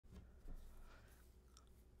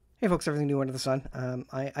Hey folks, everything new under the sun.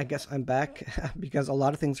 I guess I'm back because a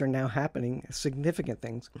lot of things are now happening, significant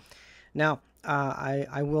things. Now,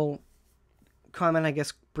 I will comment, I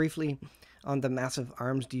guess, briefly on the massive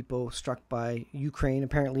arms depot struck by Ukraine,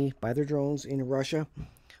 apparently by their drones in Russia,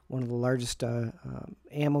 one of the largest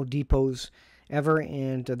ammo depots ever.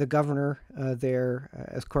 And the governor there,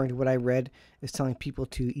 according to what I read, is telling people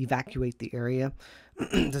to evacuate the area.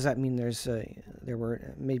 Does that mean there's going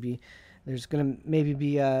to maybe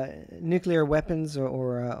be nuclear weapons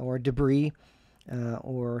or debris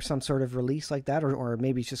or some sort of release like that, or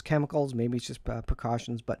maybe it's just chemicals, maybe it's just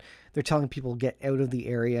precautions, but they're telling people get out of the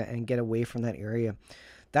area and get away from that area.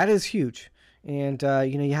 That is huge. And,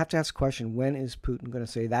 you have to ask the question, when is Putin going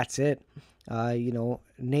to say that's it?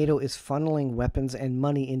 NATO is funneling weapons and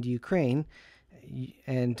money into Ukraine,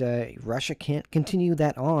 and Russia can't continue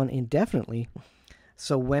that on indefinitely.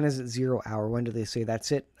 So when is it 0 hour? When do they say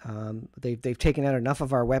that's it? They've taken out enough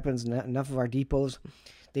of our weapons, enough of our depots.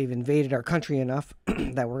 They've invaded our country enough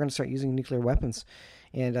that we're going to start using nuclear weapons.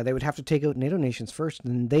 And they would have to take out NATO nations first,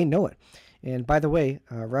 and they know it. And by the way,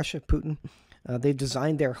 Russia, Putin, they've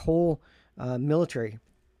designed their whole military,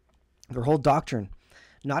 their whole doctrine,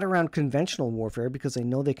 not around conventional warfare, because they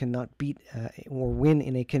know they cannot beat or win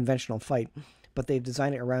in a conventional fight, but they've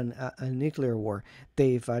designed it around a nuclear war.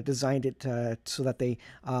 They've designed it so that they,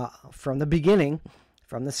 from the beginning,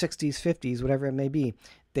 from the 60s, 50s, whatever it may be,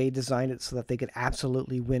 they designed it so that they could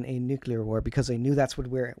absolutely win a nuclear war, because they knew that's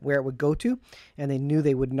where it would go to, and they knew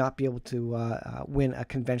they would not be able to win a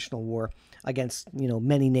conventional war against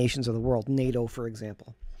many nations of the world, NATO, for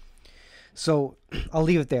example. So I'll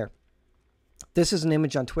leave it there. This is an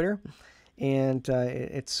image on Twitter, and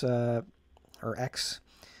it's or X.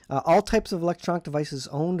 All types of electronic devices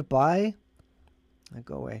owned by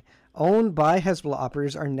Hezbollah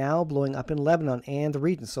operators are now blowing up in Lebanon and the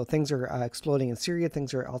region. So things are exploding in Syria.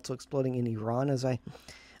 Things are also exploding in Iran, as I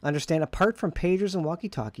understand. Apart from pagers and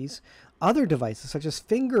walkie-talkies, other devices such as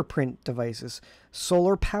fingerprint devices,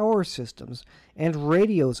 solar power systems, and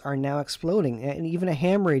radios are now exploding. And even a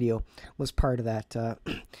ham radio was part of that.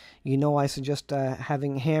 I suggest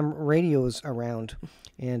having ham radios around,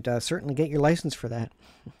 and certainly get your license for that.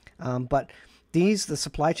 But the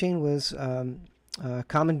supply chain was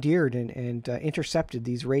commandeered and intercepted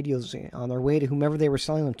these radios on their way to whomever they were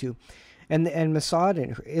selling them to. And Mossad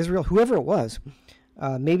and Israel, whoever it was,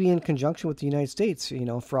 maybe in conjunction with the United States,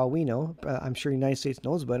 for all we know, I'm sure the United States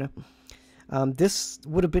knows about it. This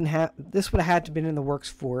would have had to been in the works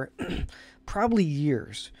for probably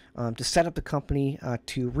years, to set up the company,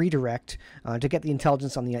 to redirect, to get the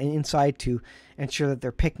intelligence on the inside, to ensure that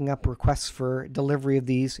they're picking up requests for delivery of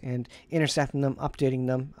these and intercepting them, updating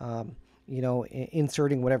them,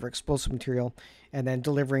 inserting whatever explosive material, and then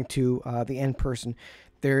delivering to the end person.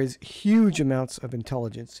 There is huge amounts of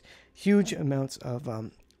intelligence, huge amounts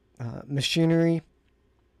of machinery,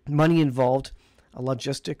 money involved,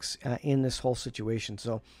 logistics in this whole situation.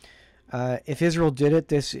 So if Israel did it,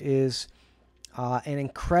 this is an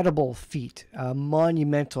incredible feat, a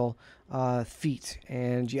monumental feat.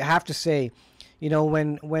 And you have to say,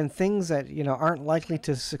 when things that aren't likely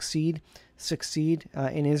to succeed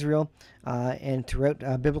in Israel and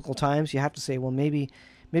throughout biblical times, you have to say, well, maybe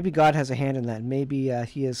God has a hand in that. Maybe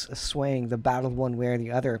he is swaying the battle one way or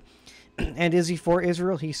the other. And is he for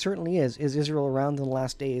Israel? He certainly is. Is Israel around in the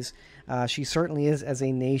last days? She certainly is, as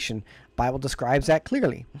a nation. Bible describes that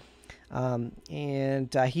clearly.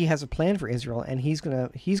 And he has a plan for Israel, and he's gonna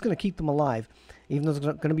keep them alive. Even though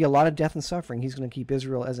there's going to be a lot of death and suffering, he's going to keep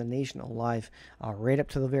Israel as a nation alive right up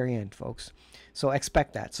to the very end, folks. So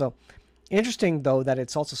expect that. So interesting, though, that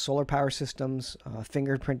it's also solar power systems,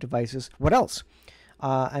 fingerprint devices. What else?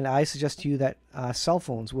 And I suggest to you that cell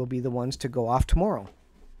phones will be the ones to go off tomorrow.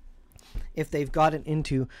 If they've gotten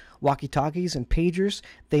into walkie-talkies and pagers,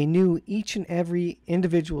 they knew each and every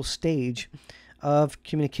individual stage of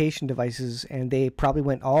communication devices, and they probably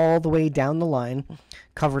went all the way down the line,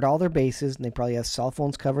 covered all their bases, and they probably have cell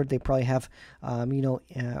phones covered. They probably have,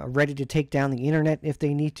 ready to take down the internet if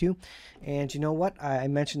they need to. And you know what? I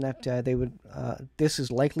mentioned that they would. This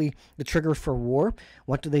is likely the trigger for war.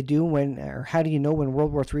 What do they do or how do you know when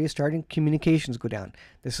World War III is starting? Communications go down.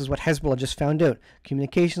 This is what Hezbollah just found out.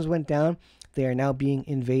 Communications went down. They are now being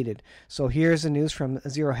invaded. So here's the news from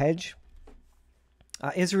Zero Hedge.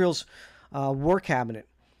 Israel's War Cabinet.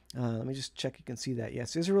 Let me just check you can see that.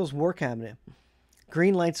 Yes, Israel's War Cabinet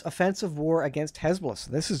green lights offensive war against Hezbollah.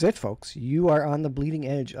 So this is it, folks. You are on the bleeding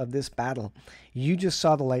edge of this battle. You just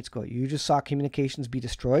saw the lights go. You just saw communications be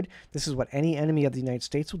destroyed. This is what any enemy of the United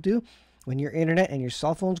States will do. When your internet and your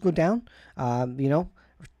cell phones go down,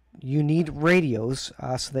 you need radios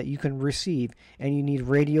so that you can receive, and you need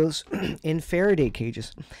radios in Faraday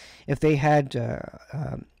cages. If they had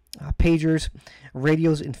pagers,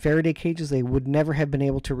 radios in Faraday cages, they would never have been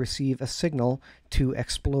able to receive a signal to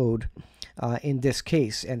explode in this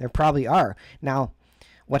case, and there probably are. Now,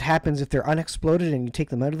 what happens if they're unexploded and you take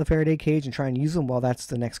them out of the Faraday cage and try and use them? Well, that's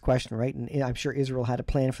the next question, right? And I'm sure Israel had a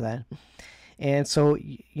plan for that. And so,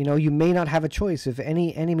 you may not have a choice. If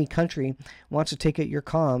any enemy country wants to take out your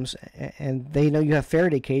comms and they know you have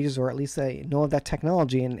Faraday cages, or at least they know of that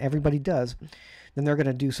technology, and everybody does, then they're going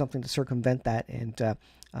to do something to circumvent that and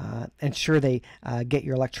ensure they get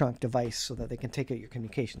your electronic device so that they can take out your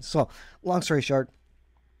communications. So, long story short,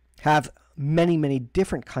 have many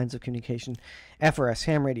different kinds of communication: FRS,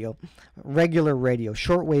 ham radio, regular radio,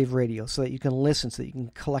 shortwave radio, so that you can listen, so that you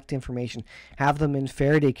can collect information. Have them in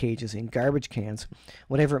Faraday cages, in garbage cans,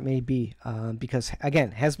 whatever it may be, because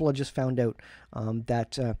again, Hezbollah just found out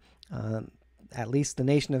that at least the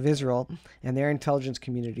nation of Israel and their intelligence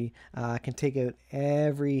community can take out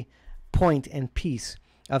every point and piece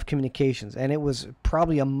of communications, and it was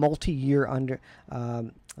probably a multi-year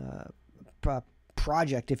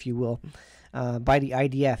project, if you will, by the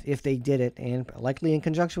IDF, if they did it, and likely in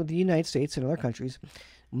conjunction with the United States and other countries.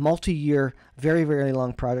 Multi-year, very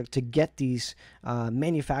long project to get these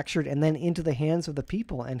manufactured and then into the hands of the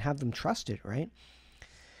people and have them trusted, right?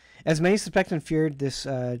 As many suspect and feared, this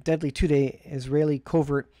deadly two-day Israeli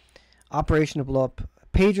covert operation to blow up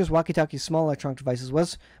pagers, walkie-talkies, small electronic devices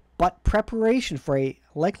was but preparation for a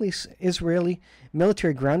likely Israeli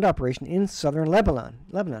military ground operation in southern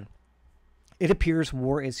Lebanon. It appears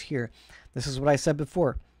war is here. This is what I said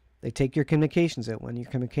before. They take your communications out. When your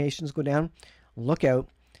communications go down, look out.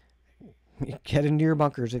 Get into your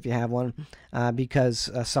bunkers if you have one,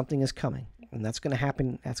 because something is coming, and that's going to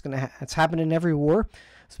happen. That's happened in every war,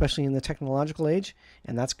 especially in the technological age,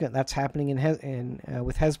 and that's happening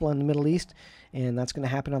with Hezbollah in the Middle East, and that's going to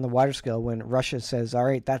happen on the wider scale when Russia says, "All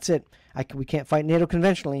right, that's it. We can't fight NATO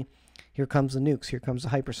conventionally. Here comes the nukes. Here comes the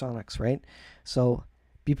hypersonics." Right? So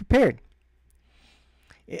be prepared.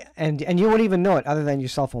 And you won't even know it, other than your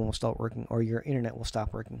cell phone will stop working or your internet will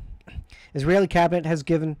stop working. Israeli cabinet has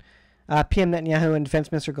given PM Netanyahu and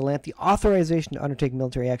Defense Minister Gallant the authorization to undertake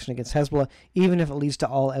military action against Hezbollah, even if it leads to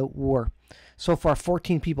all-out war. So far,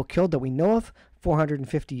 14 people killed that we know of,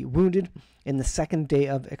 450 wounded in the second day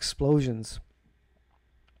of explosions.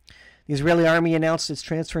 The Israeli army announced it's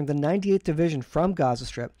transferring the 98th Division from Gaza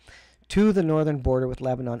Strip to the northern border with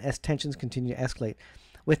Lebanon as tensions continue to escalate.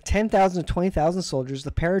 With 10,000 to 20,000 soldiers,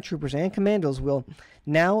 the paratroopers and commandos will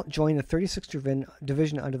now join the 36th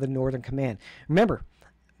Division under the Northern Command. Remember,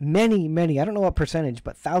 many, I don't know what percentage,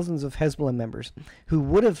 but thousands of Hezbollah members who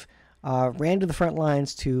would have ran to the front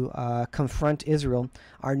lines to confront Israel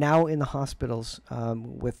are now in the hospitals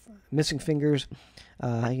with missing fingers,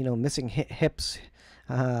 missing hips,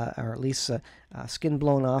 or at least skin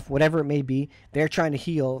blown off, whatever it may be. They're trying to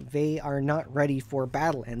heal. They are not ready for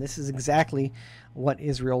battle, and this is exactly what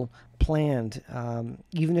Israel planned.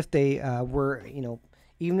 Even if they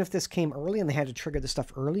even if this came early and they had to trigger the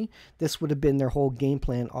stuff early, this would have been their whole game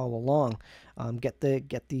plan all along. Get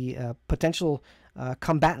the potential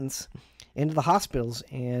combatants into the hospitals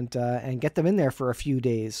and get them in there for a few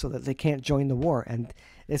days so that they can't join the war. And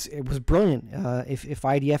it was brilliant. If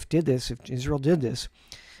IDF did this, if Israel did this,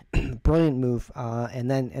 brilliant move.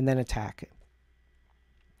 And then attack.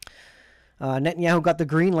 Netanyahu got the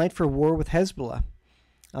green light for war with Hezbollah.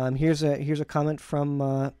 Here's a comment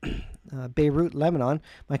from Beirut, Lebanon.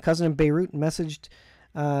 My cousin in Beirut messaged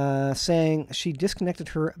saying she disconnected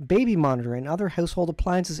her baby monitor and other household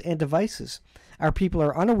appliances and devices. Our people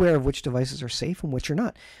are unaware of which devices are safe and which are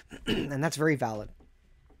not. And that's very valid.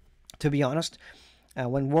 To be honest,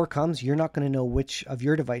 when war comes, you're not going to know which of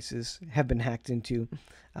your devices have been hacked into,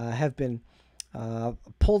 have been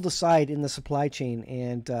pulled aside in the supply chain,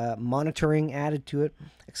 and monitoring added to it,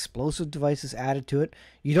 explosive devices added to it.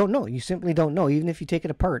 You don't know. You simply don't know. Even if you take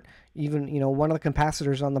it apart, even one of the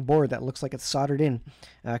capacitors on the board that looks like it's soldered in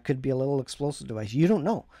could be a little explosive device. You don't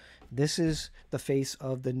know. This is the face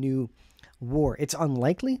of the new war. It's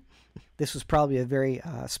unlikely. This was probably a very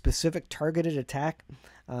specific, targeted attack,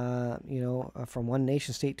 from one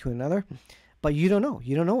nation state to another. But you don't know.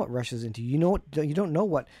 You don't know what Russia's into. You don't know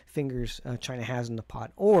what fingers China has in the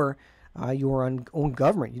pot, or your own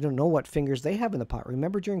government. You don't know what fingers they have in the pot.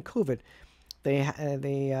 Remember, during COVID,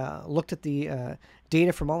 they looked at the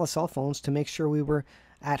data from all the cell phones to make sure we were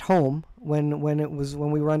at home when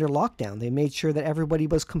we were under lockdown. They made sure that everybody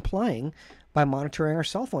was complying by monitoring our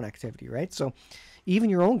cell phone activity. Right. So even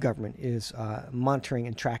your own government is monitoring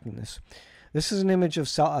and tracking this. This is an image of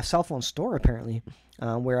a cell phone store, apparently,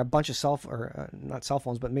 where a bunch of not cell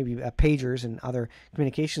phones, but maybe pagers and other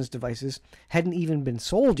communications devices hadn't even been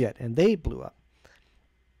sold yet, and they blew up.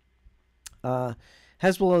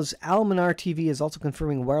 Hezbollah's Al-Manar TV is also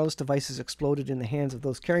confirming wireless devices exploded in the hands of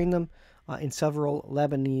those carrying them in several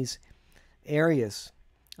Lebanese areas.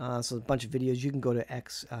 So a bunch of videos. You can go to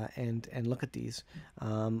X and look at these.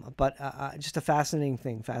 But just a fascinating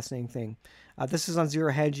thing. This is on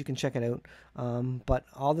Zero Hedge. You can check it out. But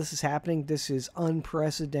all this is happening. This is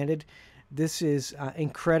unprecedented. This is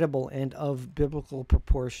incredible and of biblical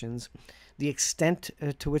proportions. The extent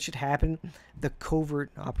to which it happened, the covert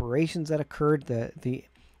operations that occurred, the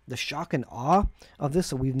shock and awe of this.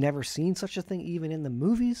 So we've never seen such a thing, even in the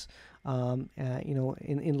movies.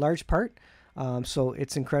 In large part. So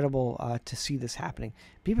it's incredible to see this happening.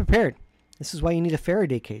 Be prepared. This is why you need a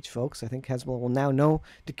Faraday cage, folks. I think Hezbollah will now know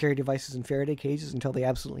to carry devices in Faraday cages until they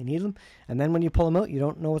absolutely need them. And then when you pull them out, you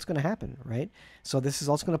don't know what's going to happen, right? So this is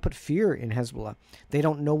also going to put fear in Hezbollah. They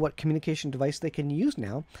don't know what communication device they can use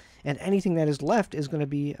now. And anything that is left is going to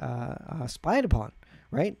be spied upon,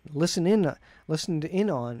 right? Listened in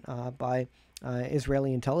on by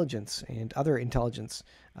Israeli intelligence and other intelligence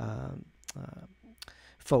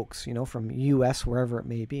folks, from U.S., wherever it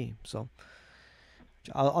may be. So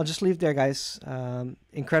I'll just leave there, guys.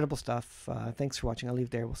 Incredible stuff. Thanks for watching. I'll leave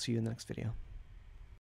there. We'll see you in the next video.